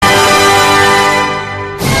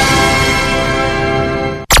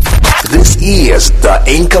is the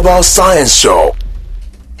About Science Show.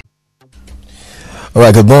 All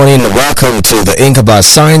right, good morning. Welcome to the About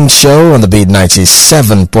Science Show on the Beat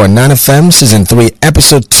 97.9 FM, Season 3,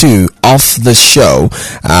 Episode 2 of the show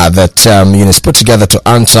that is put together to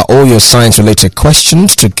answer all your science-related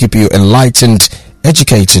questions to keep you enlightened,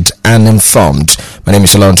 educated and informed. My name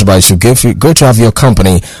is Alon Tobias. Great to have your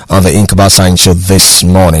company on the About Science Show this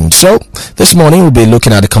morning. So, this morning we'll be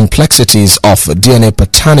looking at the complexities of DNA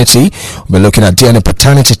paternity. We'll be looking at DNA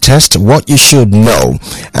paternity test, what you should know.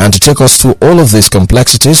 And to take us through all of these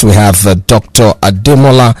complexities, we have Dr.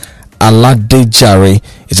 Ademola Aladejare.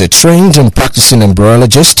 Is a trained and practicing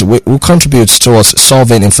embryologist who contributes towards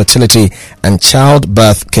solving infertility and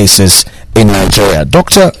childbirth cases in Nigeria.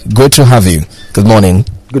 Doctor, great to have you. Good morning.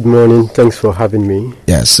 Good morning. Thanks for having me.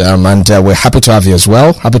 Yes, and we're happy to have you as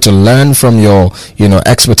well. Happy to learn from your,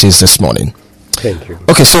 expertise this morning. Thank you.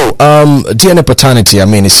 Okay, so DNA paternity,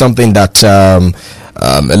 is something that a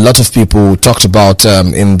lot of people talked about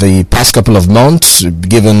in the past couple of months,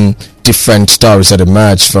 given different stories that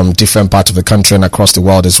emerged from different parts of the country and across the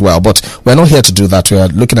world as well. But we're not here to do that. We are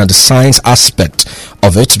looking at the science aspect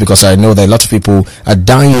of it, because I know that a lot of people are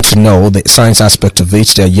dying to know the science aspect of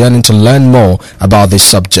it. They're yearning to learn more about this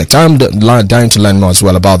subject. I'm dying to learn more as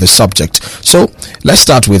well about this subject. So let's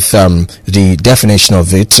start with the definition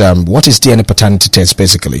of it. What is DNA paternity test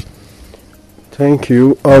basically? Thank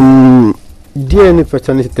you. DNA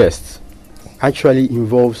paternity test actually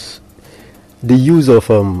involves the use of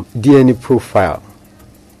DNA profile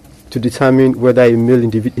to determine whether a male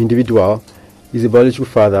individual is a biological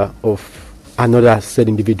father of another said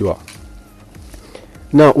individual.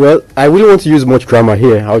 Now, well, I really want to use much grammar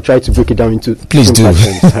here. I'll try to break it down into Please do.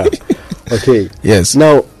 Okay. Yes.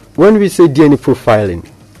 Now, when we say DNA profiling,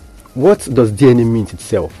 what does DNA mean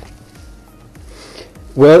itself?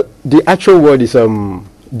 Well, the actual word is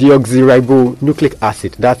deoxyribonucleic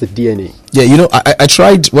acid. That's the DNA. Yeah, I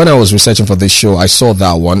tried when I was researching for this show. I saw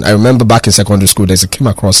that one. I remember back in secondary school days, I came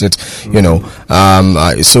across it.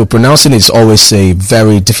 So pronouncing is always a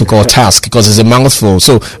very difficult task because it's a mouthful.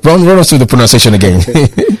 So run us through the pronunciation again.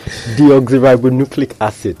 Deoxyribonucleic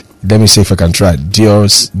acid. Let me see if I can try.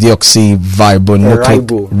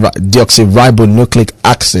 Deoxyribonucleic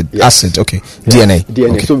acid. Yes. Acid. Okay. Yes. DNA.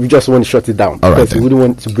 Okay. So we just want to shut it down. All right. We wouldn't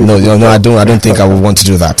want to bring No. I don't think I would want to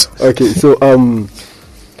do that. Okay. So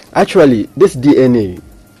actually, this DNA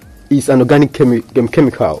is an organic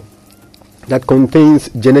chemical that contains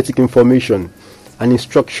genetic information and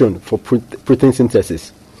instruction for protein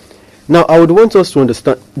synthesis. Now, I would want us to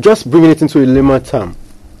understand, just bringing it into a layman term.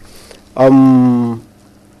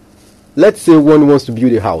 Let's say one wants to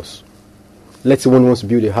build a house. There's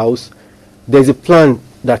a plan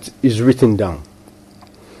that is written down.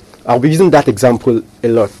 I'll be using that example a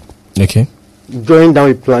lot. Okay. Drawing down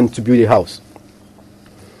a plan to build a house.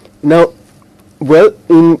 Now, well,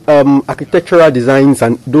 in architectural designs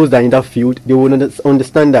and those that are in that field, they will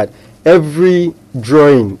understand that every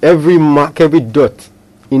drawing, every mark, every dot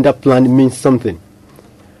in that plan means something.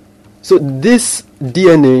 So this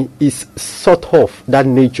DNA is sort of that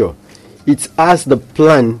nature. It's as the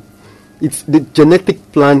plan, it's the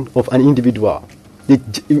genetic plan of an individual. We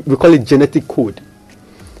call it genetic code.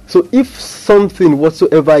 So if something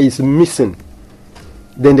whatsoever is missing,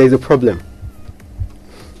 then there is a problem.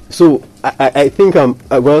 So I think I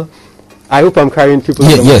hope I'm carrying people.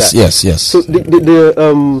 Yes. So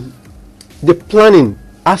the planning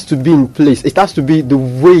has to be in place. It has to be the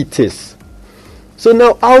way it is. So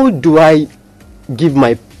now, how do I give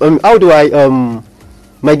my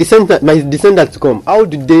descendants to come? How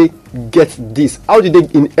do they get this? How do they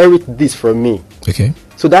inherit this from me? Okay.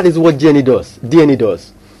 So that is what DNA does.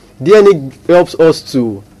 DNA helps us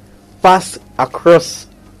to pass across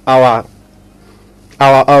our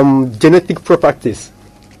genetic properties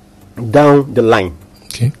down the line.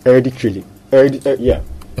 Okay. Hereditarily. Yeah.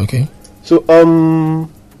 Okay. So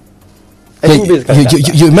I think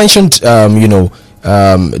you mentioned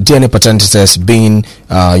DNA paternity test being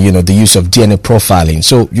the use of DNA profiling.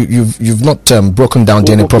 So you've not broken down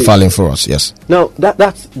DNA profiling for us. Yes. Now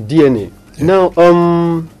that's DNA. Yeah. Now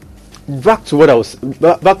back to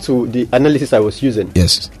the analysis I was using.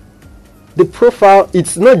 Yes. The profile,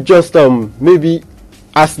 it's not just maybe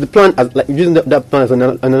as the plan, as like using that plan as an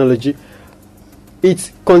analogy.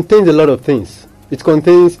 It contains a lot of things. It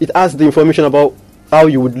has the information about how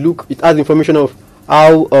you would look. It has information of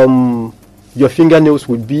how your fingernails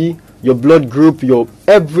would be, your blood group, your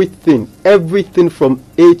everything from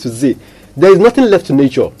A to Z. There is nothing left to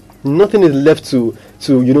nature. Nothing is left to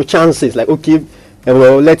chances. Like, okay,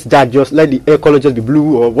 well, let the air color just be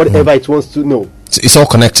blue or whatever it wants to know. It's all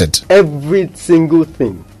connected. Every single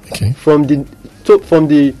thing Okay. From the top, from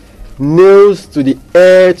the nails to the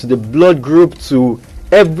hair to the blood group to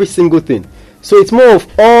every single thing. So it's more of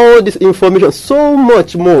all this information, so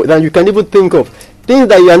much more than you can even think of. Things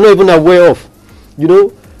that you are not even aware of. You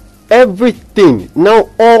know, everything now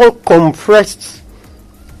all compressed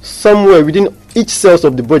somewhere within each cells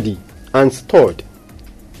of the body and stored.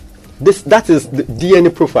 That is the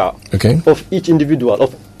DNA profile of each individual,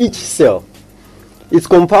 of each cell. It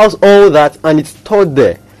compiles all that and it's stored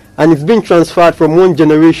there, and it's being transferred from one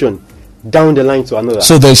generation down the line to another.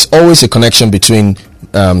 So there's always a connection between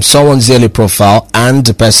someone's DNA profile and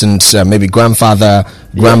the person's maybe grandfather,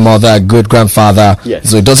 grandmother, great grandfather. Yes.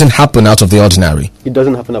 So it doesn't happen out of the ordinary. It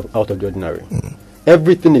doesn't happen out of the ordinary.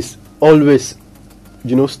 Everything is always,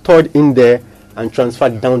 stored in there and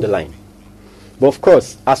transferred down the line. But of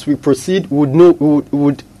course, as we proceed, we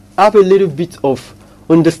would have a little bit of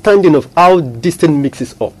understanding of how this thing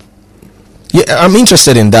mixes up. Yeah, I'm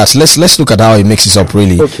interested in that. Let's look at how it mixes up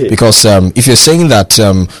really. Okay. Because if you're saying that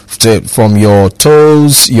from your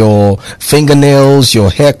toes, your fingernails, your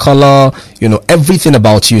hair color, everything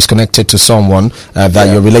about you is connected to someone that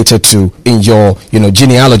you're related to in your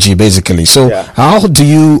genealogy basically. So how do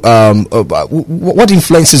you what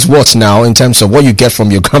influences what now in terms of what you get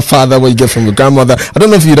from your grandfather, what you get from your grandmother? I don't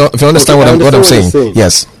know if you understand what I'm saying.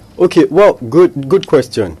 Yes. Okay. Well, good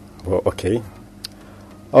question. Well, okay.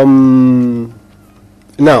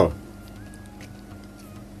 Now,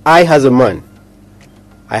 I as a man,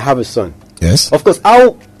 I have a son. Yes. Of course,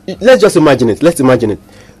 let's just imagine it. Let's imagine it.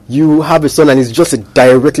 You have a son and it's just a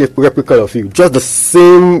direct replica of you. Just the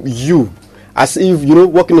same you. As if,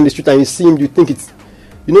 walking on the street and you see him, you think it's,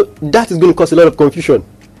 that is going to cause a lot of confusion.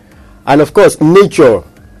 And of course, nature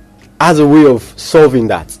has a way of solving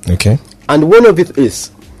that. Okay. And one of it is,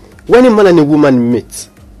 when a man and a woman meet,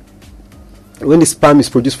 when the sperm is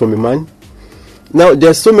produced from a man, now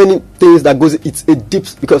there's so many things that goes. It's a deep,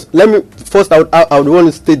 because let me first. I would want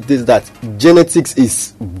to state this, that genetics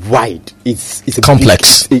is wide. It's a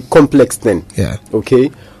complex, a complex thing. Yeah.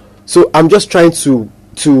 Okay. So I'm just trying to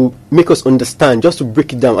make us understand, just to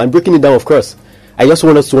break it down. I'm breaking it down, of course. I just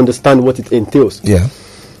want us to understand what it entails. Yeah.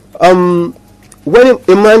 When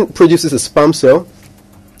a man produces a sperm cell,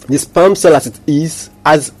 the sperm cell as it is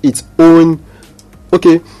has its own.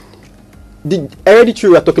 Okay. The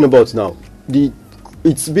hereditary we are talking about now,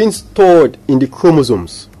 it's being stored in the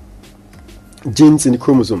chromosomes, genes in the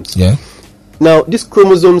chromosomes. Yeah. Now, these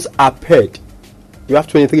chromosomes are paired. You have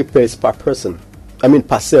 23 pairs per person.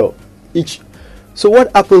 Per cell each. So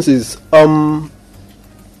what happens is,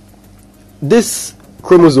 this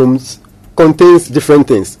chromosomes contains different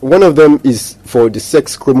things. One of them is for the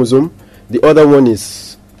sex chromosome. The other one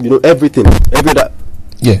is, everything,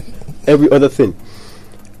 every other thing.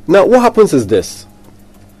 Now, what happens is this.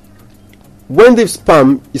 When the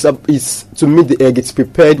sperm is to meet the egg, it's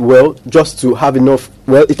prepared well, just to have enough.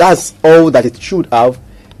 Well, it has all that it should have.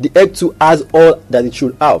 The egg too has all that it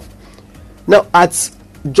should have. Now,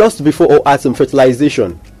 just before or at some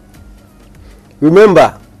fertilization,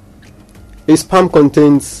 remember, a sperm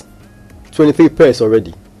contains 23 pairs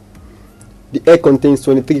already. The egg contains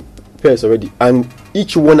 23 pairs already, and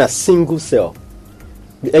each one a single cell.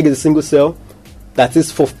 The egg is a single cell. That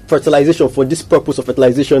is for fertilization, for this purpose of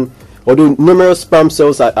fertilization, although numerous sperm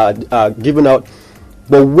cells are given out,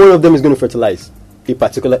 but one of them is going to fertilize a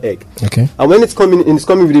particular egg. Okay. And when it's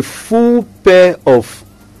coming with a full pair of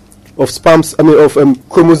sperms, of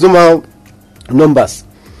chromosomal numbers,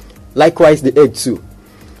 likewise the egg too.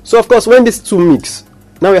 So of course, when these two mix,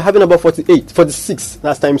 now we're having about 46,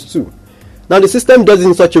 that's times 2. Now the system does it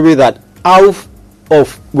in such a way that out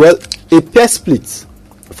of, a pair splits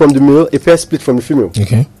from the male, a pair split from the female.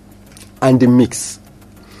 Okay. And they mix.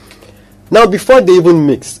 Now, before they even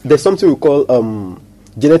mix, there's something we call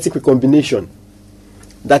genetic recombination.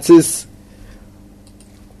 That is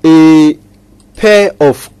a pair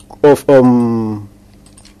of I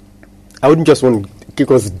wouldn't just want to kick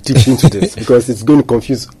us deep into this because it's going to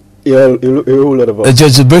confuse a whole lot of us.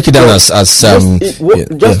 Just to break it down just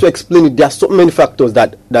to explain it, there are so many factors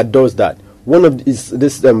that does that. One of is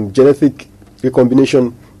this genetic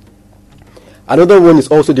recombination. Another one is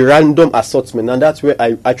also the random assortment, and that's where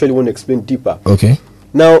I actually want to explain deeper. Okay.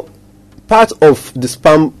 Now, part of the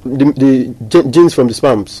sperm, the genes from the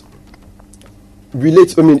sperms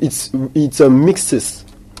relates. It's mixes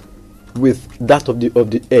with that of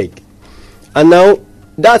the egg, and now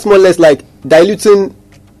that's more or less like diluting.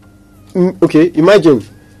 Okay, imagine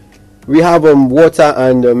we have water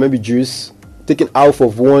and maybe juice, taking half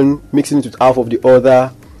of one, mixing it with half of the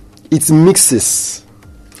other. It mixes.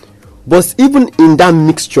 But even in that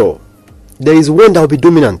mixture, there is one that will be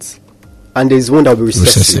dominant. and there is one that will be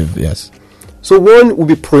recessive. Yes. So one will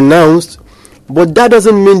be pronounced, but that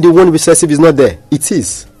doesn't mean the one recessive is not there. It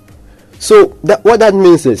is. So what that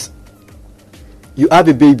means is, you have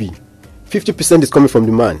a baby, 50% is coming from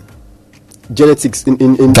the man. Genetics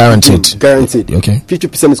in guaranteed. Guaranteed. Okay.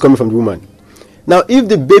 50% is coming from the woman. Now, if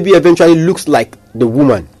the baby eventually looks like the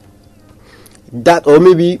woman,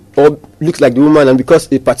 or looks like the woman, and because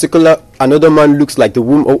another man looks like the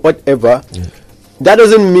woman or whatever, that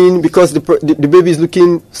doesn't mean because the baby is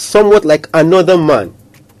looking somewhat like another man,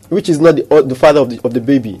 which is not the father of the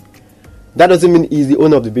baby. That doesn't mean he's the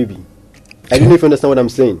owner of the baby. I don't know if you understand what I'm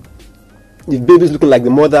saying. If baby is looking like the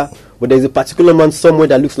mother, but there's a particular man somewhere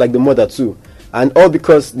that looks like the mother too, and all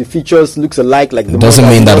because the features looks alike, like the mother. Doesn't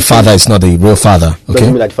mean that the father is not the real father. Okay.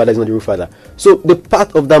 Doesn't mean that the father is not the real father. So the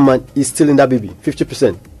part of that man is still in that baby,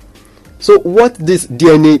 50%. So what this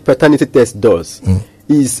DNA paternity test does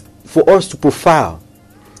is for us to profile.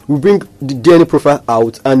 We bring the DNA profile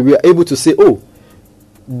out, and we are able to say, oh,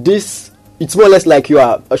 this. It's more or less like you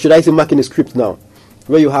are, or should I say, marking a script now,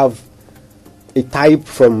 where you have a type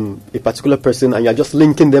from a particular person, and you are just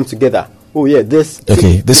linking them together. Oh yeah, this matches.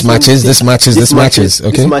 Okay, this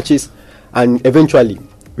matches, and eventually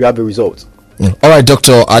we have a result. All right,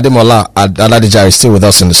 Dr. Ademola Aladija is still with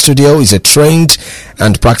us in the studio. He's a trained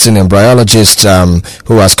and practicing embryologist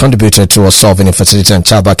who has contributed towards solving infertility and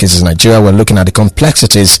childbirth cases in Nigeria. We're looking at the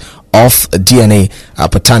complexities of DNA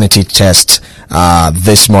paternity test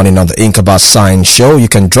this morning on the Inkaba Science Show. You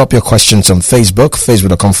can drop your questions on Facebook,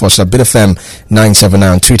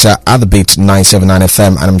 facebook.com/BitFM979, Twitter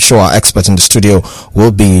 @TheBeat979FM, and I'm sure our expert in the studio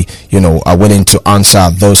will be, willing to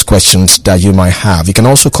answer those questions that you might have. You can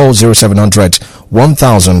also call 0700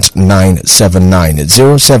 100979,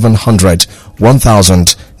 0700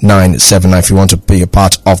 100979 if you want to be a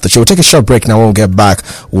part of the show. We'll take a short break now. When we'll get back,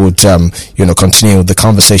 we'll continue the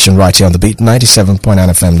conversation right here on the Beat 97.9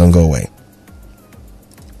 FM. Don't go away.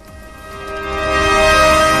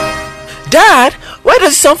 Dad, why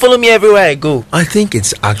does the sun follow me everywhere I go? I think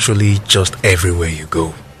it's actually just everywhere you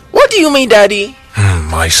go. What do you mean, Daddy?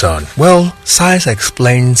 My son. Well, science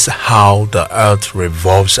explains how the earth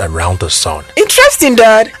revolves around the sun. Interesting,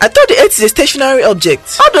 Dad. I thought the earth is a stationary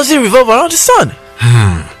object. How does it revolve around the sun?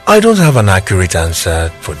 I don't have an accurate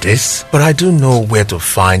answer for this, but I do know where to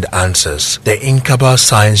find answers. The Inkaba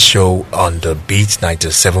Science Show on the Beat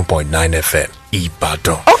 97.9 FM,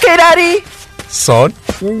 Ibadan. Okay, Daddy. Son,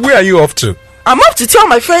 where are you off to? I'm off to tell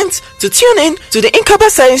my friends to tune in to the Inkaba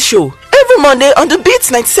Science Show every Monday on the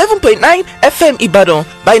Beats 97.9 FM Ibadan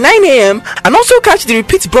by 9 a.m. and also catch the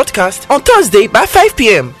repeat broadcast on Thursday by 5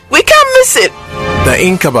 p.m. We can't miss it. The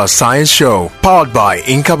Inkaba Science Show, powered by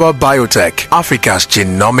Inkaba Biotech, Africa's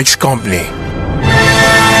genomics company.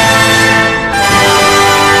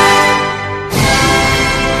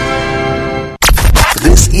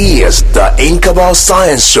 This is the Inkaba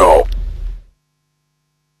Science Show.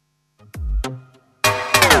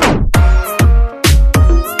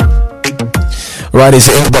 Right, it's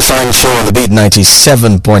the Inkaba Science Show on the Beat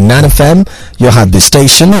 97.9 FM. Your heartbeat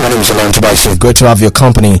station. My name is Alan Tobashi. Great to have your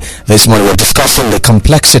company this morning. We're discussing the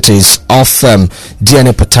complexities of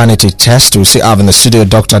DNA paternity test. We still have in the studio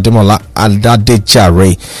Dr. Ademola Aladija.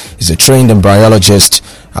 He's a trained embryologist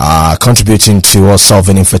contributing to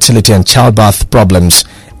solving infertility and childbirth problems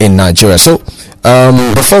in Nigeria. So,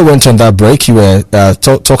 before we went on that break, you were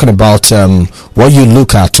talking about what you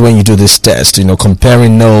look at when you do this test,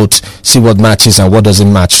 comparing notes, see what matches and what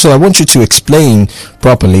doesn't match. So I want you to explain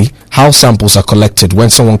properly how samples are collected when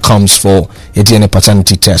someone comes for a DNA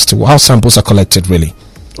paternity test. How samples are collected, really?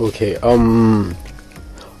 Okay.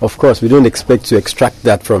 Of course, we don't expect to extract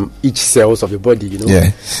that from each cells of your body, Yeah.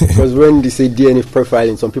 Because when they say DNA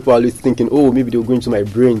profiling, some people are always thinking, oh, maybe they'll go into my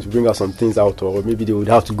brain to bring out some things out, or maybe they would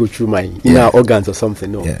have to go through my inner organs or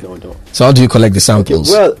something. No. So how do you collect the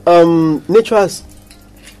samples? Okay, well, nature has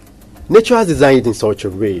designed it in such a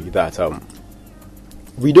way that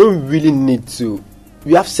we don't really need to.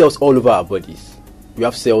 We have cells all over our bodies. We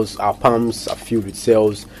have cells. Our palms are filled with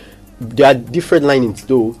cells. There are different linings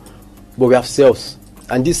though, but we have cells.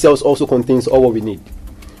 And these cells also contains all what we need.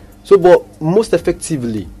 So, but most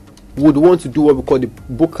effectively, we would want to do what we call the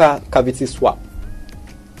buccal cavity swab,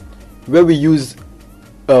 where we use,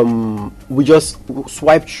 we just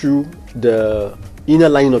swipe through the inner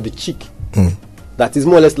lining of the cheek. That is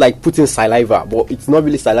more or less like putting saliva, but it's not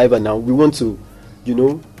really saliva now. We want to,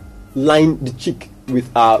 line the cheek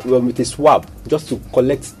with a swab just to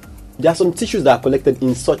collect. There are some tissues that are collected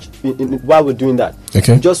in while we're doing that.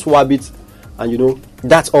 Okay. Just swab it. And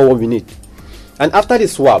that's all what we need. And after the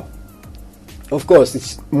swab, of course,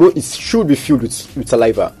 it should be filled with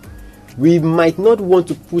saliva. we might not want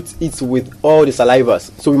to put it with all the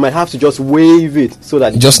salivas, so we might have to just wave it so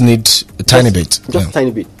that You just need a tiny bit. Just a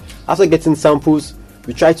tiny bit. After getting samples,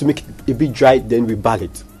 we try to make it a bit dry, then we bag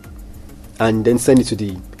it and then send it to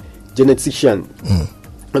the geneticist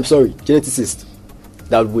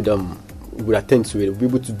that would attend to it, be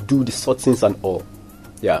able to do the sortings and all.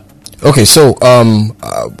 Yeah. Okay, so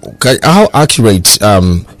how accurate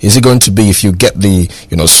is it going to be if you get the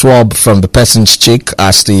swab from the person's cheek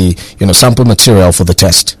as the sample material for the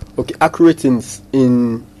test? Okay, accurate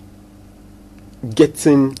in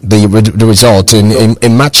getting the result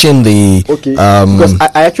in matching the because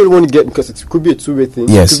I actually want to get, because it could be a two-way thing.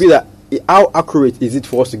 Yes. It could be that how accurate is it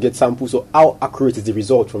for us to get samples, or how accurate is the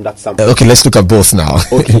result from that sample? Okay, let's look at both now.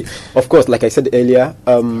 Okay, of course, like I said earlier,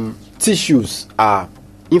 tissues are,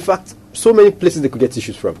 in fact, so many places they could get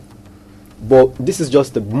tissues from, but this is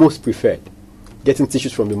just the most preferred, getting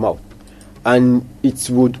tissues from the mouth, and it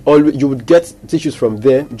would always, you would get tissues from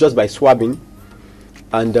there just by swabbing,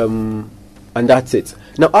 and that's it.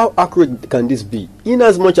 Now, how accurate can this be? In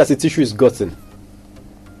as much as a tissue is gotten,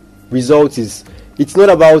 result is, it's not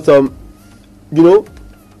about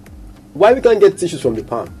why we can't get tissues from the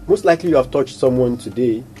palm. Most likely you have touched someone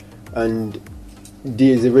today and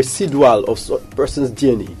there is a residual of person's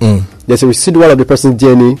DNA. There's a residual of the person's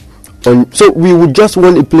DNA so we would just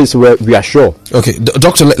want a place where we are sure. Okay,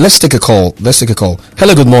 doctor, let's take a call.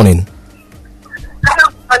 Hello, good morning. Hello,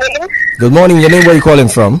 morning. Good morning. Your name, where are you calling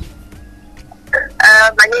from?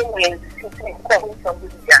 My name is calling from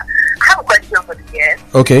India. I have a question for the guest.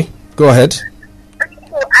 Okay, go ahead. So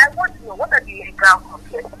I want to know, what are the legal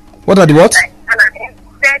consequences? What are the what? An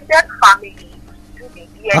extended family do the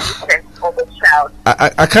DNA test of a child.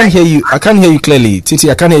 I can't hear you. I can't hear you clearly,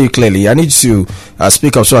 Titi. I can't hear you clearly. I need you to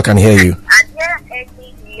speak up so I can hear you. Are there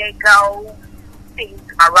any legal things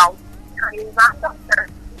around random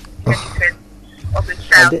test of a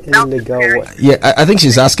child? Yeah, I think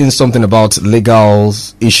she's asking something about legal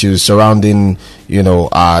issues surrounding,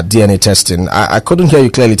 DNA testing. I couldn't hear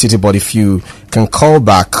you clearly, Titi, but if you can call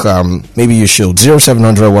back, maybe you should.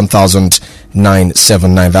 0700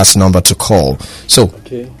 100979. That's the number to call. So.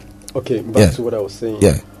 Okay. Back to what I was saying.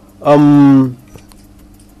 Yeah.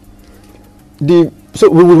 So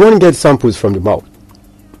we would want to get samples from the mouth.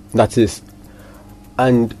 That is,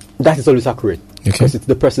 and that is always accurate because it's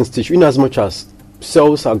the person's tissue. In as much as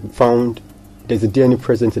cells are found, there's a DNA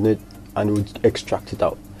present in it, and we extract it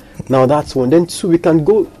out. Now that's one. Then two, we can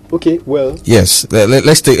go. Okay, well. Yes,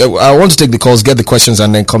 let's take. I want to take the calls, get the questions,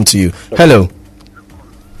 and then come to you. Okay. Hello.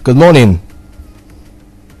 Good morning.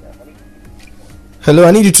 Hello,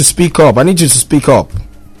 I need you to speak up.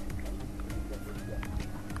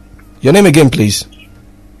 Your name again, please.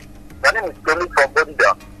 My name is Tony from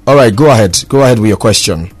Bodija. All right, go ahead. Go ahead with your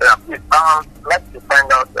question. Yeah, I'd like to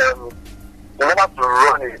find out, in order to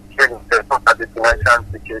run a training test, what are the financial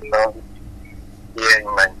implications here in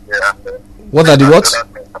Nigeria? What are the what?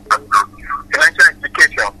 Financial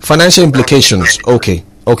implications. Financial implications. Okay,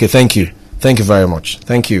 thank you. Thank you very much.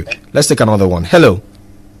 Thank you. Let's take another one. Hello,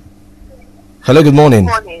 good morning.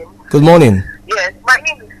 Good morning. Yes, my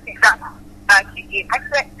name is Sita. I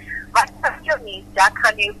said, my question is that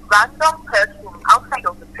can a random person outside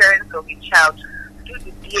of the parents of a child do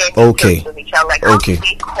the DNA test of a child? Like, how do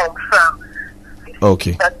they confirm this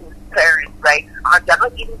person's parents, right? And they're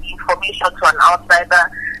not giving the information to an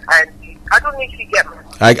outsider. And I don't know if you get me.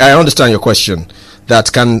 I understand your question.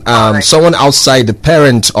 That can someone outside the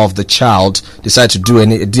parent of the child decide to do a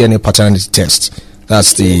DNA paternity test?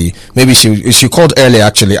 That's the, maybe she called earlier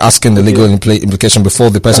actually asking the legal implication before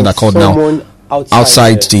the person that called now.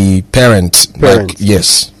 Outside the parent. Like,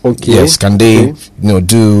 yes. Okay. Yes. Can they,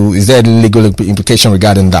 do, is there a legal implication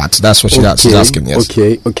regarding that? That's what she's asking. Yes.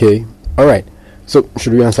 Okay. All right. So,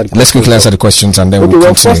 should we answer the questions? Let's quickly answer the questions and then we'll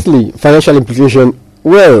continue. Firstly, financial implication.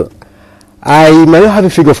 Well, I might not have a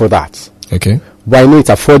figure for that. Okay. But I know it's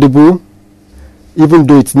affordable, even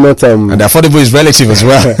though it's not. And affordable is relative as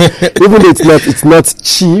well. Even though it's not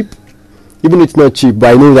cheap. Even though it's not cheap, but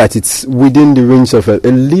I know that it's within the range of a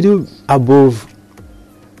little above.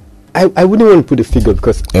 I wouldn't want to put a figure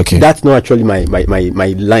because that's not actually my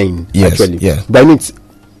line. Yes, actually. Yeah. But I know it's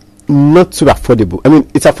not too affordable. I mean,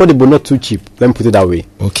 it's affordable, not too cheap. Let me put it that way.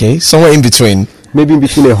 Okay, somewhere in between. Maybe in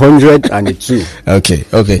between 100 and a 2. Okay.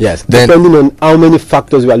 Yes, then, depending on how many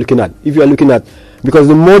factors we are looking at. If you are looking at, because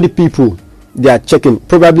the more the people they are checking,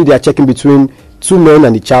 probably they are checking between 2 men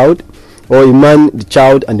and the child, or a man, the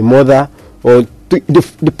child, and the mother. Or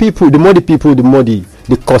the people, the more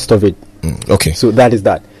the cost of it. Okay. So that is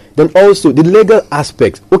that. Then also the legal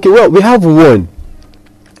aspects. Okay, well, we have one.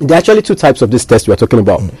 There are actually two types of this test we are talking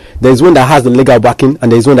about. There is one that has the legal backing,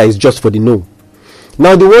 and there is one that is just for the no.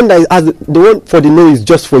 Now, the one that has the one for the no is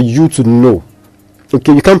just for you to know.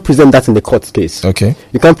 Okay, you can't present that in the court case. Okay,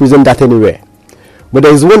 you can't present that anywhere. But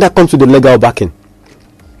there is one that comes with the legal backing.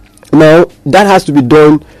 Now, that has to be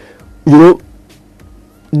done. You know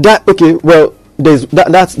that. Okay, well, there's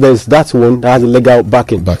that one that has a legal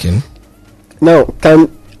backing. Now, can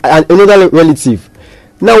another relative?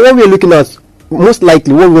 Now, what we are looking at, most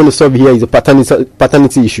likely, what we want to solve here is a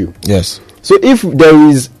paternity issue. Yes. So, if there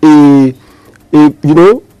is a you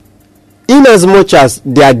know, in as much as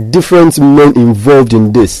there are different men involved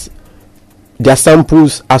in this, their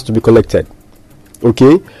samples has to be collected.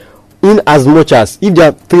 Okay, in as much as if there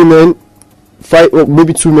are 3 men fight, or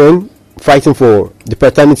maybe 2 men fighting for the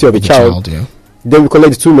paternity of a child, then we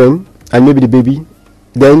collect the 2 men and maybe the baby.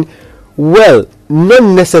 Then, well, not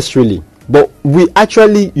necessarily, but we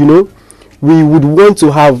actually, you know, we would want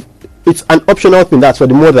to have. It's an optional thing. That's for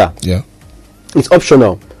the mother. Yeah, it's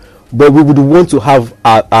optional. But we would want to have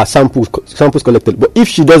our samples collected. But if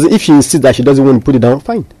she insists that she doesn't want to put it down,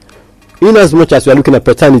 fine. In as much as we are looking at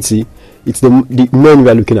paternity, it's the men we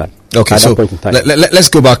are looking at. Okay, so let's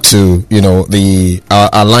go back to, you know,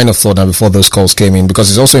 our line of thought now before those calls came in, because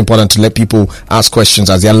it's also important to let people ask questions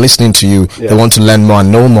as they are listening to you. They want to learn more and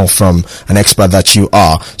know more from an expert that you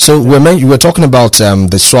are. So you were talking about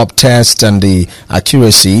the swab test and the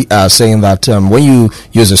accuracy, saying that when you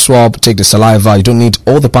use a swab, take the saliva, you don't need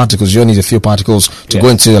all the particles, you only need a few particles to go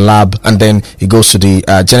into the lab, and then it goes to the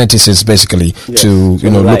geneticist basically to, you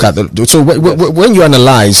know, look at the. So when you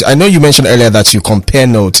analyze, I know you mentioned earlier that you compare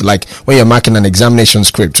notes, like when you're marking an examination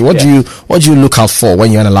script. What do you look out for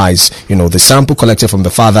when you analyze, you know, the sample collected from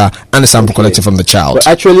the father and the sample collected from the child? Well,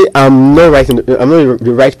 actually, I'm not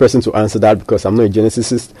the right person to answer that, because I'm not a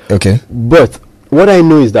geneticist. Okay. But what I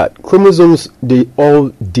know is that chromosomes, they all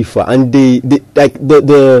differ, and they like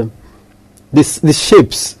the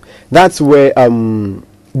shapes. That's where the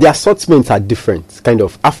assortments are different, kind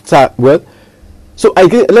of. So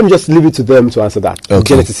let me just leave it to them to answer that.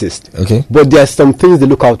 Okay. Geneticist. Okay. But there are some things they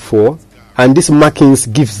look out for, and these markings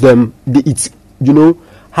gives them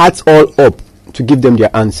hats all up to give them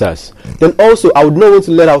their answers. Then also, I would not want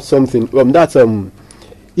to let out something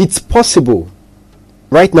it's possible.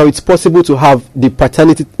 Right now, it's possible to have the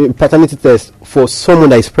paternity test for someone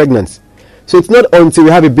that is pregnant. So it's not until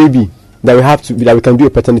we have a baby that we can do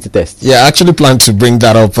a paternity test. Yeah, I actually plan to bring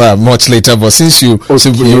that up much later, but since you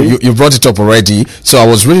brought it up already, so I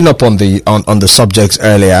was reading up on the subjects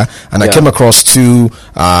earlier, and I came across two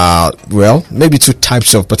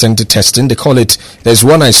types of paternity testing. They call it, there's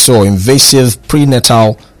one I saw, invasive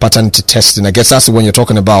prenatal paternity testing. I guess that's the one you're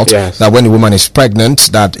talking about. Yes. That when a woman is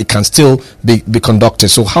pregnant, that it can still be conducted.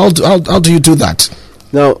 So how do you do that?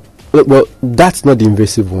 Now, well, that's not the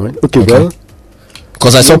invasive one. Okay. Well,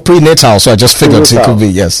 because I saw prenatal, so I just figured it could be,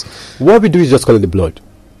 yes. What we do is just call it the blood.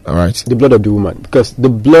 All right. The blood of the woman. Because the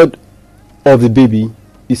blood of the baby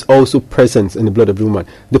is also present in the blood of the woman.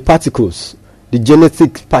 The particles, the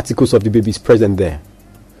genetic particles of the baby is present there.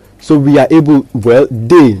 So we are able, the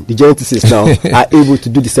geneticists now, are able to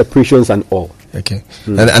do the separations and all. Okay.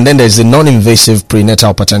 And then there's the non-invasive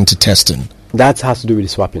prenatal paternity testing. That has to do with the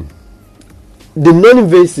swapping. The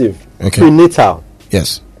non-invasive prenatal.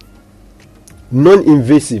 Yes.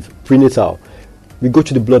 Non-invasive prenatal, we go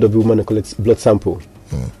to the blood of the woman and collect blood sample.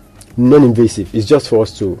 Non-invasive is just for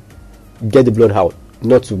us to get the blood out,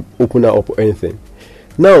 not to open her up or anything.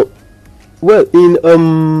 Now, I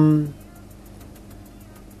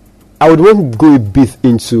would want to go a bit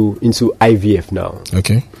into IVF now.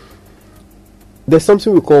 Okay. There's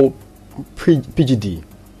something we call PGD,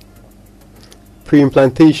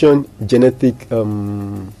 pre-implantation genetic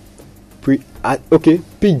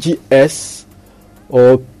PGS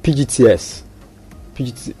or PGTS.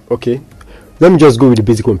 Okay. Let me just go with the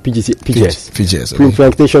basic one, PGS.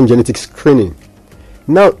 Pre-implantation genetic screening.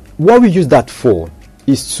 Now, what we use that for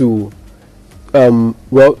is to,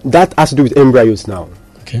 that has to do with embryos now.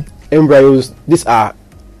 Okay. Embryos,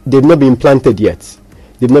 they've not been implanted yet.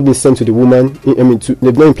 They've not been sent to the woman.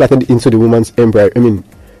 They've not implanted into the woman's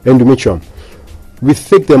endometrium. We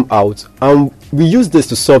take them out, and we use this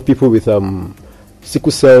to solve people with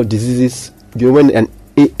sickle cell diseases. When an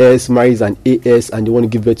AS marries an AS and they want to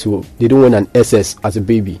give birth to, they don't want an SS as a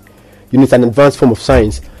baby. It's an advanced form of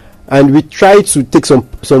science, and we try to take some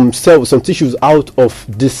cells, some tissues out of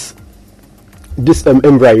this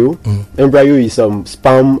embryo. Embryo is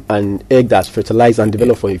sperm and egg that's fertilized and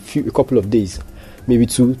developed for a couple of days, maybe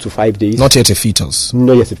 2 to 5 days. Not yet a fetus.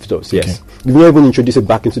 Not yet a fetus. Yes. Okay. We've not even introduced it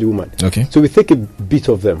back into the woman. Okay. So we take a bit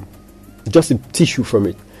of them, just a tissue from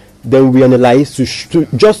it. then we analyze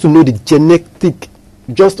just to know the genetic,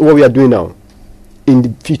 just what we are doing now in the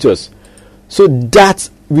fetus. So that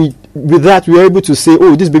with that we are able to say,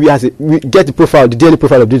 oh, this baby we get the profile, the DNA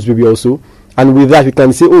profile of this baby also, and with that we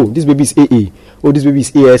can say, oh, this baby is AA, oh, this baby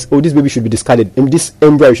is AS, oh, this baby should be discarded, and this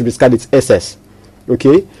embryo should be discarded, it's SS.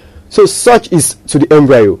 Okay, so such is to the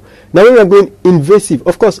embryo. Now when we are going invasive,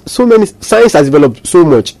 of course, so many science has developed so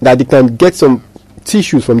much that they can get some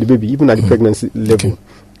tissues from the baby even at the pregnancy level. Okay.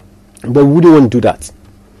 But we wouldn't want to do that.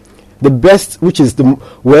 The best, which is the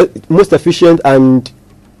most efficient and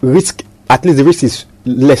risk, at least the risk is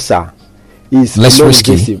lesser, is less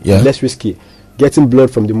risky. Less risky. Getting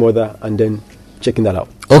blood from the mother and then checking that out.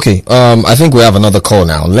 Okay, I think we have another call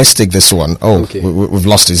now. Let's take this one. Oh, okay. We've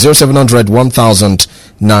lost it. 0700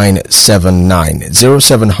 1979.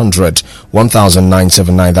 0700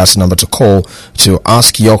 1979. That's the number to call to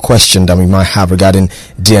ask your question that we might have regarding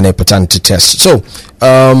DNA paternity tests. So,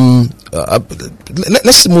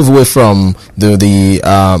 let's move away from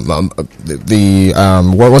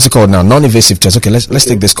what's it called now? Non-invasive test. Okay, let's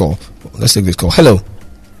take this call. Hello.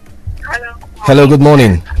 Hello. Good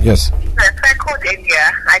morning. Yes. I called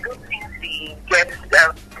earlier. I don't think the guest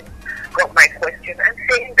got my question. I'm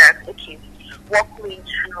saying that, okay, walk me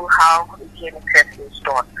through how the DNA test is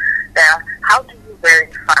done. How do you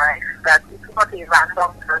verify that it's not a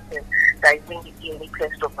random person that is doing the DNA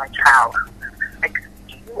test of my child? Like,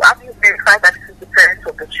 have you verified that this is the parents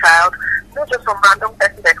of the child? Not just some random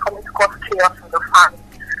person that's coming to cause chaos in the family.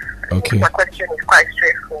 Okay. My question is quite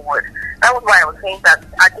straightforward. That was why I was saying that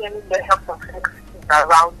at the end of the day, help some things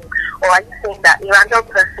around you. Or are you saying that a random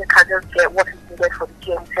person can just get what is needed for the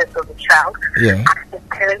DNA test of the child? Yeah. And the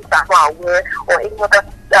parents are not aware, or any other,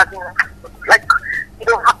 like, you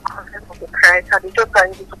don't have consent of the parents, and they just are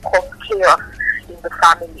able to cause chaos in the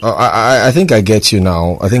family. I think I get you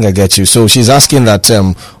now. So she's asking that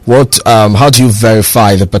how do you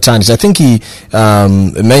verify the paternity? I think he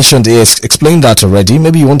explained that already.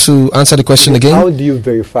 Maybe you want to answer the question again? How do you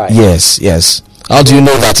verify? Yes. How do you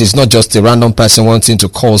know that it's not just a random person wanting to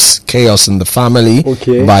cause chaos in the family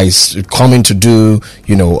by coming to do,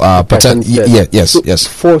 paternity? Yes.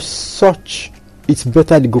 For such, it's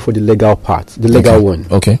better to go for the legal part, the legal one.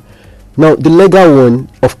 Okay. Now, the legal one,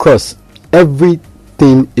 of course,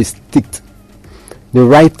 everything is ticked. The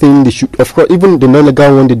right thing, they should, of course, even the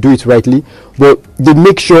non-legal one, they do it rightly, but they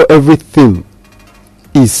make sure everything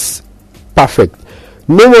is perfect.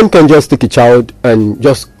 No one can just take a child and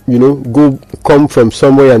just come from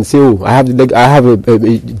somewhere and say, oh, I have a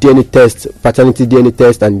DNA test, paternity DNA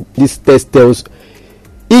test, and this test tells.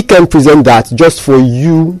 He can present that just for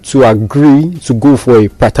you to agree to go for a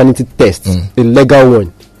paternity test, a legal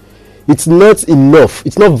one. It's not enough.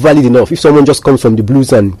 It's not valid enough if someone just comes from the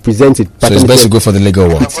blues and presents it. So it's best to go for the legal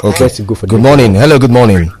one. Okay. Good morning. Hello. Good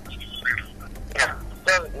morning. Yeah.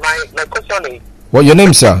 So my question is. What your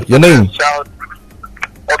name, sir? Your name?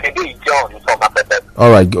 Okay, this is John from Apete. All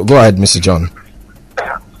right, go ahead, Mr. John.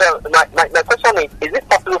 So my question is it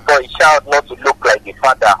possible for a child not to look like the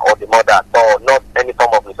father or the mother, or not any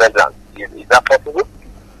form of resemblance? Is that possible?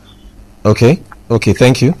 Okay,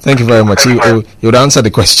 thank you very much. You would answer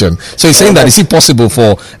the question. So he's saying that is it possible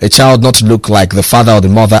for a child not to look like the father or the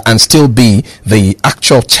mother and still be the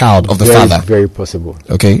actual child of the father? Very possible.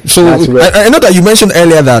 Okay, so I know that you mentioned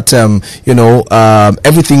earlier that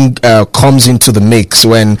everything comes into the mix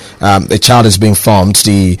when a child is being formed.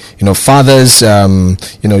 The father's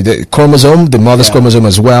the chromosome, the mother's chromosome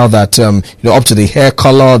as well. That up to the hair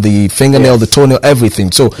color, the fingernail, the toenail,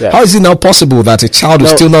 everything. So how is it now possible that a child will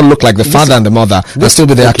still not look like the father and the mother? And still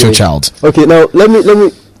be the actual child. Okay, now let me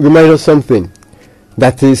remind us something.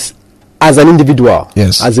 That is, as an individual,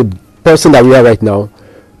 as a person that we are right now,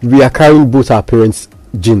 we are carrying both our parents'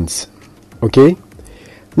 genes. Okay?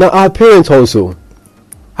 Now our parents also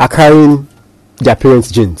are carrying their parents'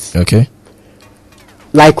 genes. Okay.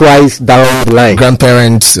 Likewise down the line.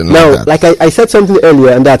 Grandparents and now, all that. like I said something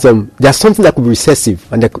earlier, and that there's something that could be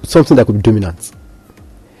recessive and something that could be dominant.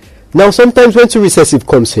 Now sometimes when two recessive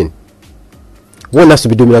comes in, one has to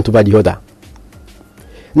be dominant over the other.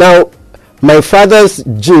 Now, my father's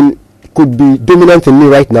gene could be dominant in me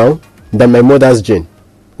right now than my mother's gene.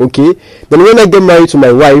 Okay? Then when I get married to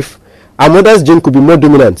my wife, our mother's gene could be more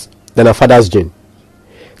dominant than our father's gene.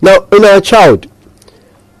 Now, in our child,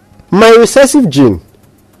 my recessive gene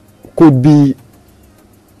could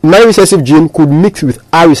mix with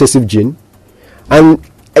our recessive gene, and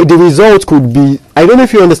the result could be, I don't know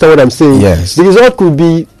if you understand what I'm saying. Yes. The result could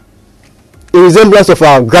be a resemblance of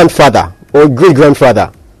our grandfather or great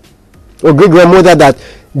grandfather or great grandmother, that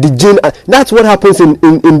the gene, that's what happens in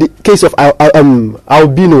the case of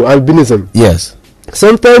albinism. Yes.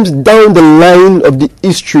 sometimes down the line of the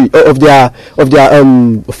history of their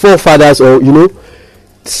forefathers, or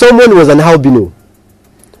someone was an albino,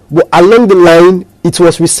 but along the line it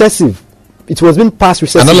was recessive. It was being passed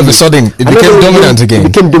recessively. And all of a sudden, it became dominant again.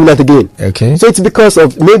 It became dominant again. Okay. So it's because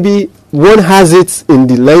of maybe one has it in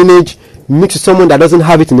the lineage, mixed with someone that doesn't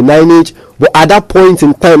have it in the lineage, but at that point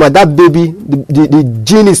in time, at that baby, the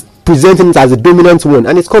gene is presenting it as a dominant one,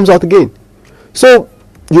 and it comes out again. So,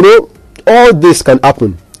 all this can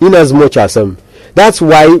happen in as much as that's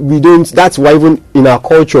why even in our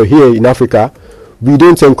culture here in Africa, we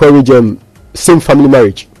don't encourage same family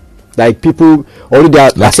marriage. Like people, although they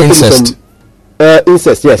are like incest.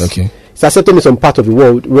 Incest, yes. Okay. It's accepted in some part of the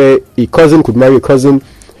world where a cousin could marry a cousin,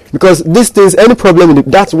 because these things, any problem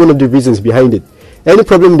that's one of the reasons behind it. Any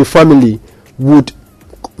problem in the family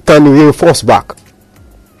can reinforce back.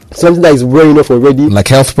 Something that is wearing off already, like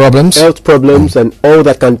health problems, and all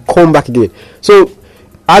that can come back again. So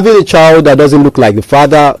having a child that doesn't look like the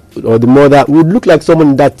father or the mother would look like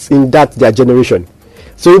someone that's in their generation.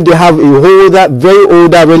 So if they have a very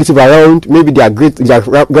older relative around, maybe their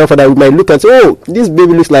grandfather might look and say, "Oh, this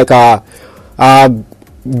baby looks like our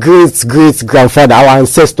great grandfather, our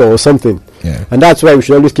ancestor, or something." Yeah. And that's why we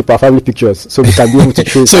should always keep our family pictures, so we can be able to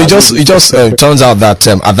trace. So it just turns out that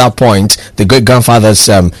at that point the great grandfather's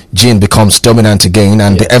gene becomes dominant again,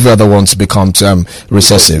 and every other one's becomes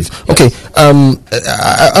recessive. Yes. Okay.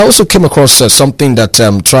 I also came across something that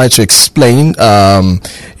tried to explain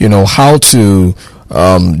how to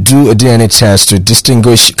do a DNA test to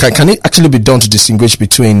distinguish. Can it actually be done to distinguish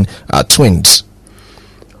between twins?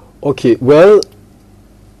 Okay, well,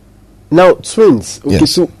 now twins. Okay,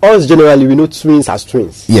 yes. So us generally we know twins as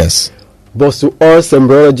twins. Yes. But to us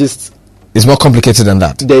embryologists, it's more complicated than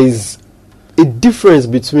that. There is a difference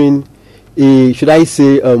between a, should I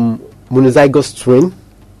say, monozygous twin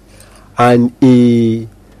and a.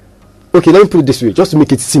 Okay, let me put it this way, just to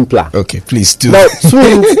make it simpler. Okay, please do. Now,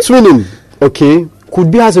 twinning, okay,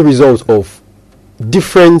 could be as a result of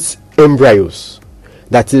different embryos.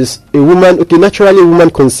 That is, a woman. Okay, naturally, a woman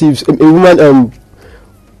conceives. A woman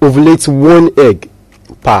ovulates one egg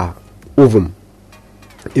per ovum.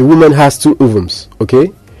 A woman has 2 ovums.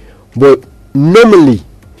 Okay, but normally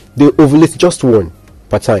they ovulate just one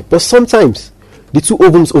per time. But sometimes the 2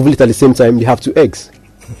 ovums ovulate at the same time. They have 2 eggs.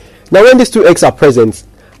 Now, when these 2 eggs are present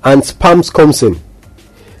and sperm comes in,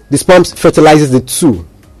 the sperm fertilizes the 2.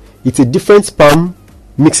 It's a different sperm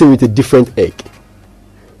mixing with a different egg.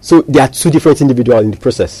 So there are 2 different individuals in the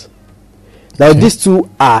process. Now these 2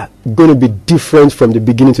 are going to be different from the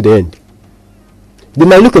beginning to the end. They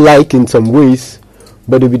might look alike in some ways,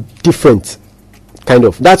 but they'll be different, kind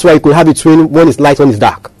of. That's why you could have a twin. One is light, one is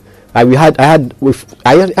dark. I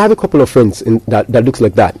have a couple of friends that looks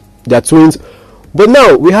like that. They are twins, but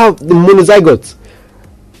now we have the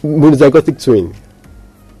monozygotic twin.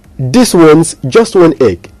 This one's just 1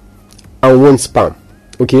 egg and 1 sperm.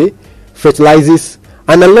 Okay, fertilizes,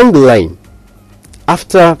 and along the line,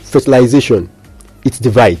 after fertilization, it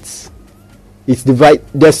divides.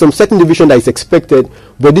 There's some certain division that is expected,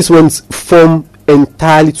 but these ones form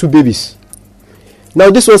entirely 2 babies. Now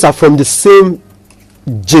these ones are from the same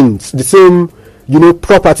genes, the same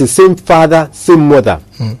properties, same father, same mother.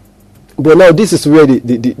 But now this is where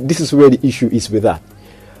the issue is with that.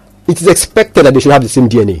 It is expected that they should have the same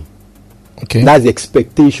DNA. Okay, that's the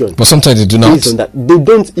expectation. But sometimes they do not. They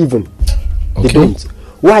don't even. Okay. They don't.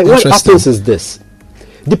 Why? What happens is this: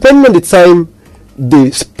 depending on the time they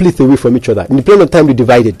split away from each other, depending on the time they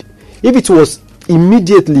divided. If it was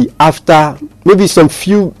immediately after,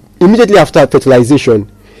 immediately after fertilization,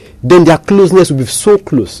 then their closeness will be so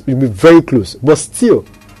close. It will be very close. But still,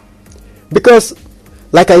 because,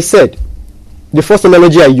 like I said, the first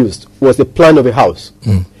analogy I used was the plan of a house.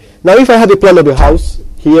 Now, if I have a plan of a house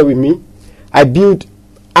here with me, I do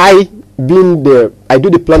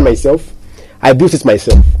the plan myself. I built it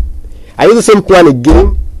myself. I use the same plan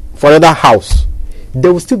again for another house.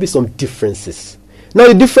 There will still be some differences. Now,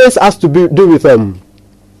 the difference has to do with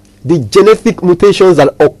the genetic mutations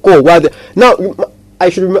that occur. Now,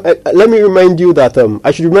 let me remind you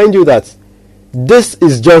that this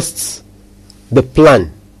is just the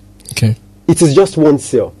plan. Okay. It is just 1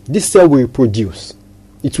 cell. This cell will reproduce.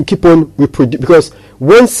 It will keep on reproduce, because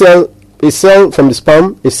 1 cell, a cell from the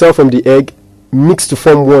sperm, a cell from the egg, mixed to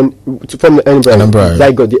form the embryo.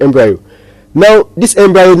 Zygote, the embryo. Now this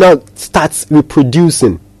embryo now starts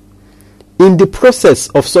reproducing. In the process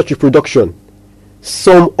of such reproduction,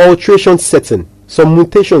 some alterations set in, some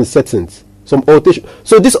mutations set in, some alteration.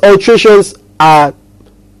 So these alterations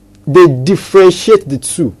they differentiate the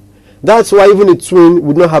 2. That's why even a twin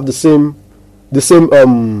would not have the same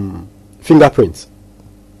fingerprints.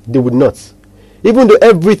 They would not. Even though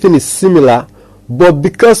everything is similar, but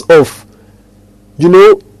because of,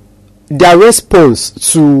 their response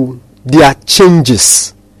to their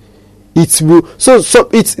changes, it will. So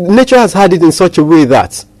it's nature has had it in such a way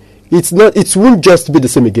that it won't just be the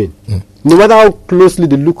same again. No matter how closely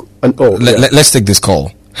they look and all. Let's take this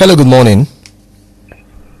call. Hello, good morning.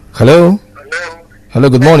 Hello. Hello,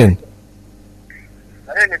 good morning.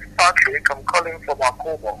 My name is Patrick. I'm calling from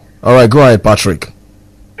Akobo. All right, go ahead, Patrick.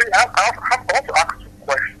 I want to ask you a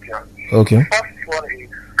question. Okay. The first one is,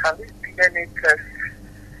 can this DNA test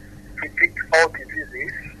predict all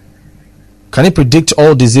diseases? Can it predict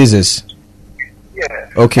all diseases?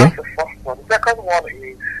 Yes. Okay. That's the first one. The second one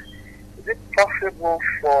is it possible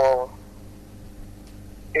for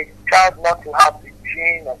a child not to have the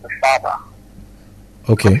gene of the father?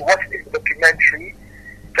 Okay. What is the documentary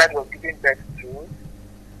that was given birth to?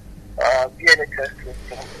 DNA test was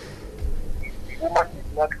done. The woman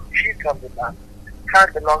did not cheat on the man. The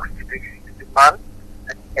child belongs to the man,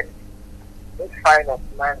 and yet let's find out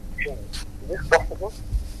man's gene. Is this possible?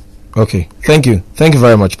 Okay, thank you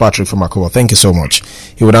very much, Patrick from Akobo. Thank you so much.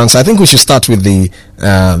 He would answer. I think we should start with the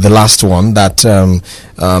last one. That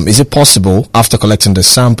is it possible, after collecting the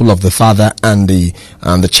sample of the father and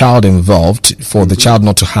the child involved, for the child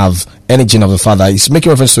not to have any gene of the father? He's making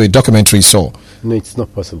reference to a documentary. So no, it's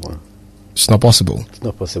not possible. It's not possible. It's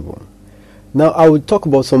not possible. Now I will talk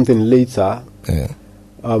about something later. Yeah.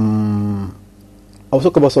 I'll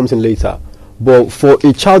talk about something later. But for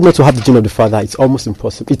a child not to have the gene of the father, it's almost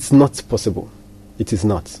impossible. It's not possible. It is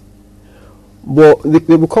not. But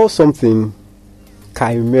they will call something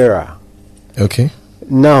chimera. Okay.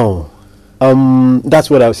 Now, that's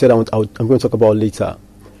what I said I'm going to talk about later.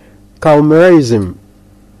 Chimerism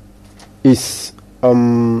is,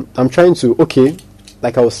 I'm trying to,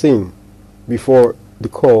 like I was saying before the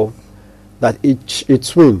call, that a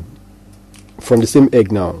twin from the same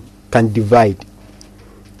egg now can divide.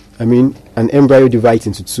 I mean, an embryo divides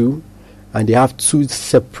into two, and they have two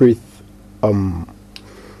separate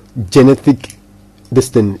genetic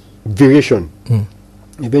variation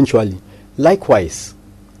eventually. Likewise,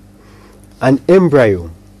 an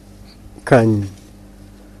embryo can,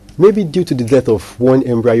 maybe due to the death of one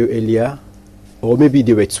embryo earlier, or maybe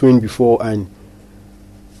they were twin before, and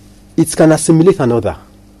it can assimilate another.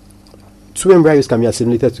 Two embryos can be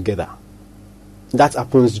assimilated together. That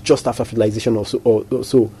happens just after fertilization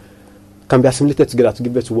also can be assimilated together to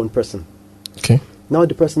give birth to one person. Okay. Now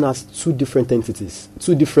the person has two different entities,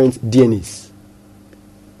 two different DNAs.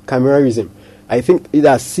 Chimerism. I think it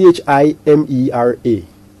has CHIMERA.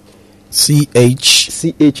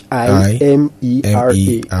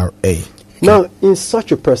 CHIMERA. Now, in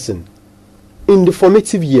such a person, in the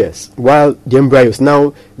formative years, while the embryos,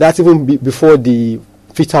 now that's even before the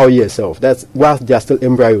fetal year itself, that's while they are still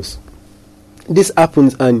embryos. This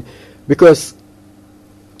happens, and because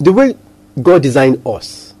the way God designed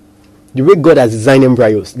us, the way God has designed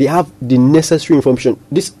embryos, they have the necessary information.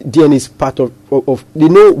 This DNA is part of they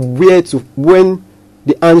know when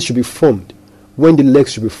the hands should be formed, when the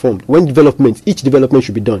legs should be formed, when each development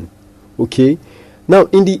should be done. Okay? Now,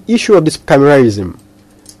 in the issue of this chimerism,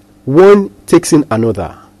 one takes in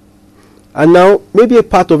another. And now, maybe a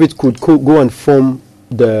part of it could go and form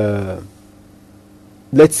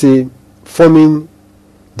let's say, forming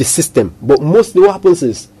the system. But mostly what happens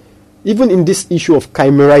is, even in this issue of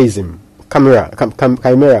chimera,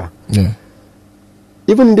 yeah.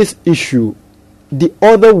 Even in this issue, the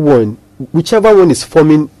other one, whichever one is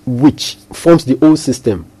forming which, forms the whole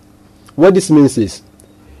system. What this means is,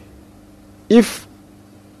 if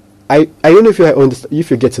I don't know if you understand, if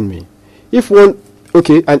you're getting me. If one,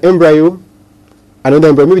 an embryo, another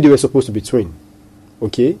embryo, maybe they were supposed to be twin,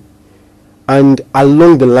 and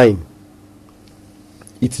along the line,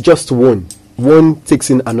 it's just one takes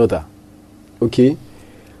in another.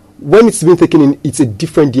 When it's been taken in, it's a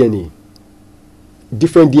different DNA.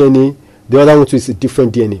 The other one too is a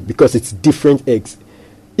different DNA because it's different eggs.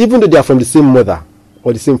 Even though they are from the same mother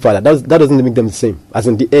or the same father, that doesn't make them the same, as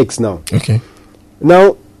in the eggs now. Okay.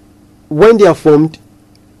 Now, when they are formed,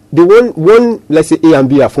 the one, let's say A and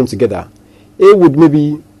B are formed together. A would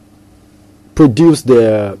maybe produce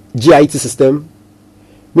the GIT system.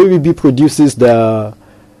 Maybe B produces the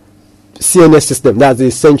CNS system. That's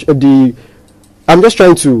the I'm just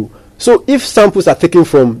trying to. So if samples are taken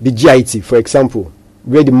from the GIT, for example,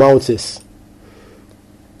 where the mouth is,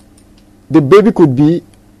 the baby could be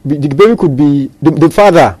the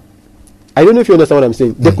father. I don't know if you understand what I'm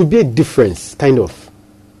saying. There could be a difference, kind of.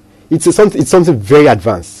 It's something very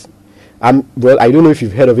advanced. I don't know if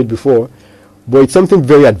you've heard of it before, but it's something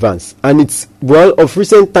very advanced, and it's of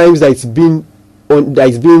recent times that it's been that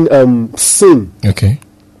is being seen. Okay.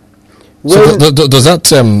 So does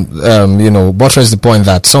that buttress the point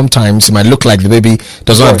that sometimes it might look like the baby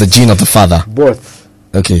doesn't have the gene of the father? Both.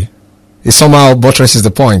 Okay. It somehow buttresses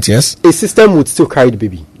the point, yes? A system would still carry the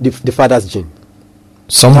baby, the father's gene.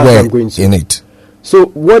 Somewhere in it. So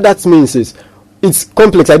what that means is, it's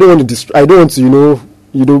complex. I don't want to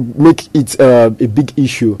make it a big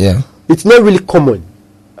issue. Yeah. It's not really common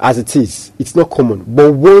as it is. It's not common.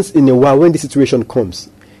 But once in a while, when the situation comes,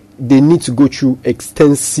 they need to go through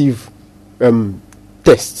extensive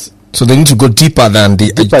tests. So they need to go deeper than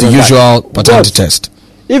the usual paternity test.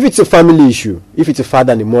 If it's a family issue, if it's a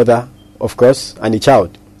father and a mother, of course, and a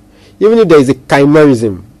child, even if there is a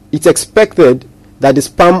chimerism, it's expected that the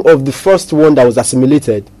sperm of the first one that was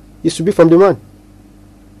assimilated is to be from the man.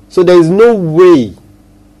 So there is no way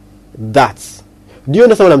that. Do you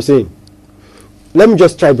understand what I'm saying? Let me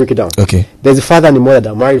just try to break it down. Okay. There's a father and a mother that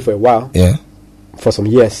are married for a while. Yeah. For some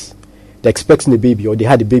years. They're expecting a baby, or they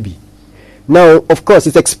had a baby. Now, of course,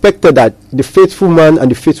 it's expected that the faithful man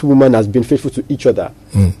and the faithful woman has been faithful to each other.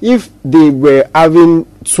 If they were having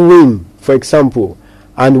twin, for example,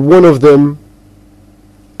 and one of them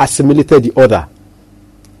assimilated the other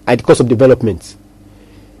at the course of development,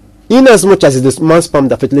 in as much as it's the man's sperm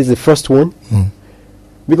that fertilizes the first one,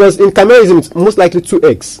 because in chimerism it's most likely two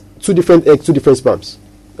different eggs, two different sperms,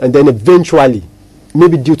 and then eventually,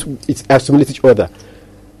 maybe due to it assimilate each other,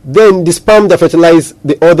 then the sperm that fertilized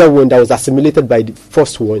the other one that was assimilated by the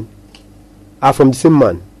first one are from the same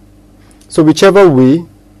man. So whichever way,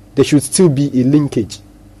 there should still be a linkage.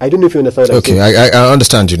 I don't know if you understand what I'm saying. Okay, I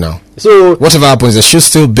understand you now. So whatever happens, there should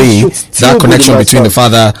still be that connection between the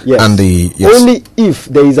father and the... Yes. Only if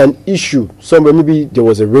there is an issue somewhere, maybe there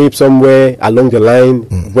was a rape somewhere along the line,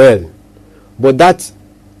 but that,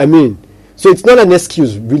 so it's not an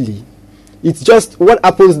excuse really. It's just what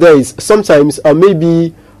happens there is sometimes,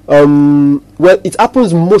 maybe, it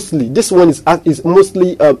happens mostly. This one is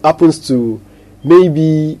mostly happens to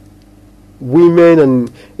maybe women,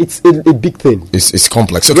 and it's a big thing. It's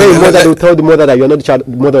complex. Okay. Mother will tell the mother that you're not the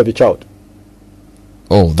mother of the child.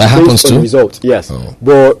 Oh, that happens too? The result, yes. Oh.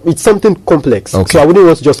 But it's something complex. Okay. So I wouldn't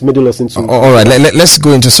want to just meddle us into... all right, let's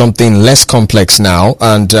go into something less complex now.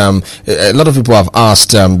 And a lot of people have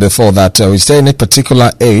asked before that, is there any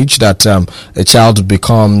particular age that a child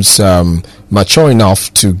becomes mature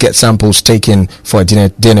enough to get samples taken for a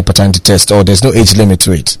DNA paternity test, or there's no age limit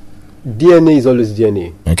to it? DNA is always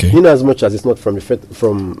DNA. Okay. In as much as it's not from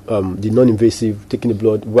the non-invasive, taking the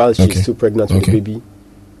blood while she's still pregnant with the baby.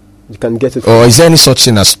 You can get it. Or is there any such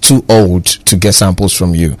thing as too old to get samples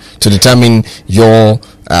from you to determine your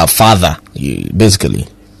father, basically?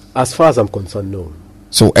 As far as I'm concerned, no.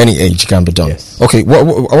 So any age can be done. Yes. Okay.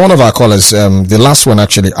 One of our callers, the last one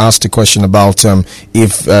actually asked a question about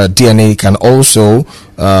if DNA can also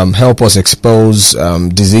help us expose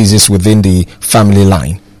diseases within the family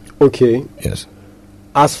line. Okay. Yes.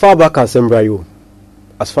 As far back as embryo,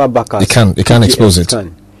 as far back as it can expose it.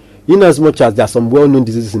 In as much as there are some well-known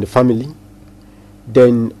diseases in the family,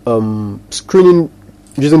 then screening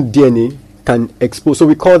using DNA can expose. So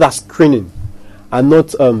we call that screening and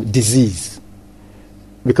not disease.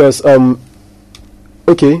 Because, the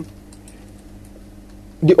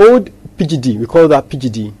old PGD, we call that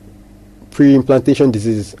PGD, pre-implantation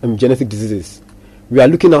diseases, genetic diseases. We are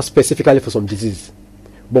looking out specifically for some disease.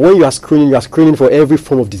 But when you are screening for every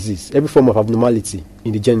form of disease, every form of abnormality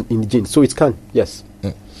in the gene. So it can, yes.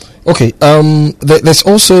 Okay. There's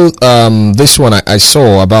also this one I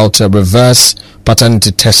saw about reverse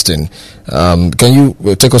paternity testing. Can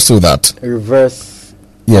you take us through that? Reverse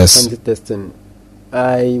paternity testing.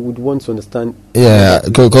 I would want to understand. Yeah,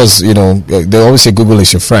 because they always say Google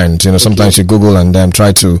is your friend. Sometimes you Google and then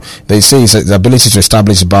try to. They say it's the ability to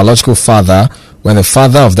establish a biological father when the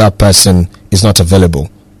father of that person is not available.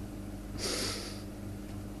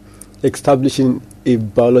 Establishing a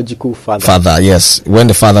biological father. Father, yes, when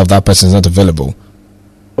the father of that person is not available.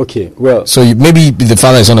 Okay, well. So maybe the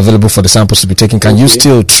father is unavailable for the samples to be taken. Can you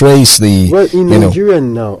still trace the? Well, in Nigeria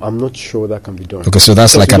now, I'm not sure that can be done. Okay, so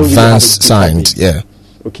that's like advanced science, yeah.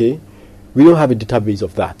 Okay, we don't have a database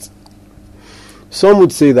of that. Some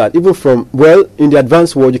would say that even in the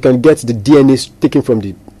advanced world, you can get the DNA taken from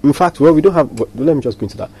the. In fact, we don't have. Let me just go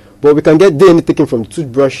into that. But we can get DNA taken from the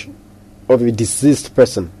toothbrush of a deceased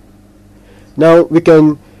person. Now we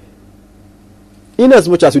can. In as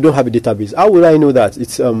much as we don't have a database, how will I know that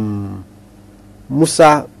it's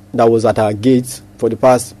Musa that was at our gates for the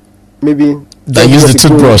past maybe that used the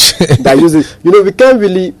toothbrush? That used it. We can't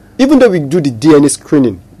really, even though we do the DNA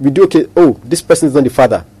screening, we do this person is not the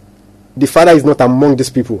father. the father is not among these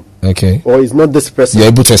people. Okay. Or is not this person. You're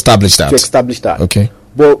able to establish that. Okay.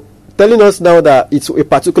 But telling us now that it's a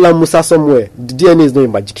particular Musa somewhere, the DNA is not a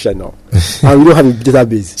magic now. And we don't have a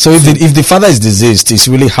database. So if the father is deceased, it's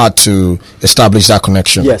really hard to establish that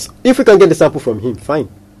connection. Yes. If we can get the sample from him, fine.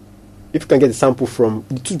 If we can get the sample from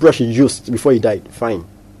the toothbrush he used before he died, fine.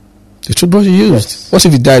 The toothbrush he used? Yes. What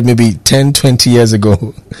if he died maybe 10, 20 years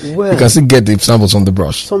ago? Well, you can still get the samples from the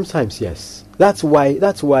brush. Sometimes, yes. That's why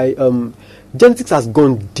genetics has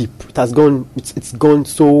gone deep. It's gone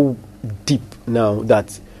so deep now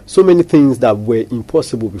that so many things that were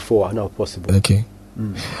impossible before are now possible. Okay.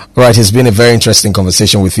 All right, it's been a very interesting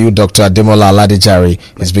conversation with you, Dr. Ademola Aladejare.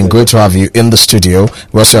 It's been great to have you in the studio.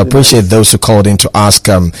 We also appreciate those who called in to ask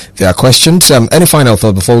their questions. Any final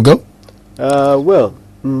thought before we go? Well,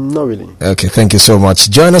 not really. Okay, thank you so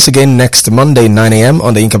much. Join us again next Monday, 9 a.m.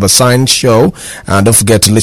 on the Inkaba Science Show. And don't forget to listen